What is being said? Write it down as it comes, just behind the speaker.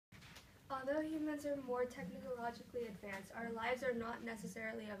Although humans are more technologically advanced, our lives are not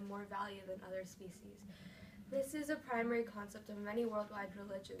necessarily of more value than other species. This is a primary concept of many worldwide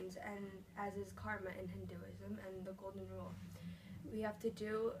religions, and as is karma in Hinduism and the Golden Rule. We have to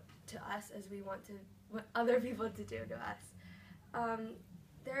do to us as we want what other people to do to us.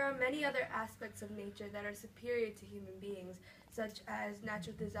 There are many other aspects of nature that are superior to human beings, such as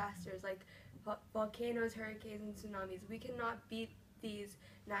natural disasters like volcanoes, hurricanes, and tsunamis. We cannot beat these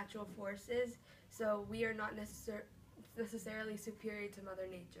natural forces, so we are not necessarily superior to Mother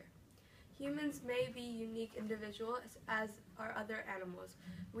Nature. Humans may be unique individuals as are other animals.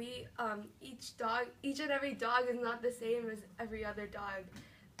 Each and every dog is not the same as every other dog.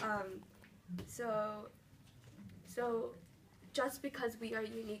 So just because we are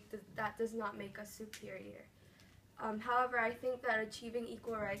unique, that does not make us superior. However, I think that achieving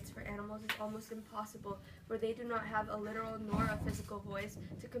equal rights for animals is almost impossible, for they do not have a literal nor a physical voice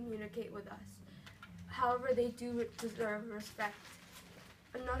to communicate with us. However, they do deserve respect.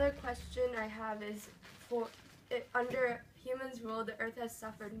 Another question I have is, under humans' rule, the earth has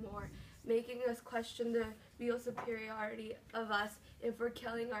suffered more, making us question the real superiority of us if we're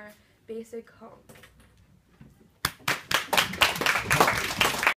killing our basic home.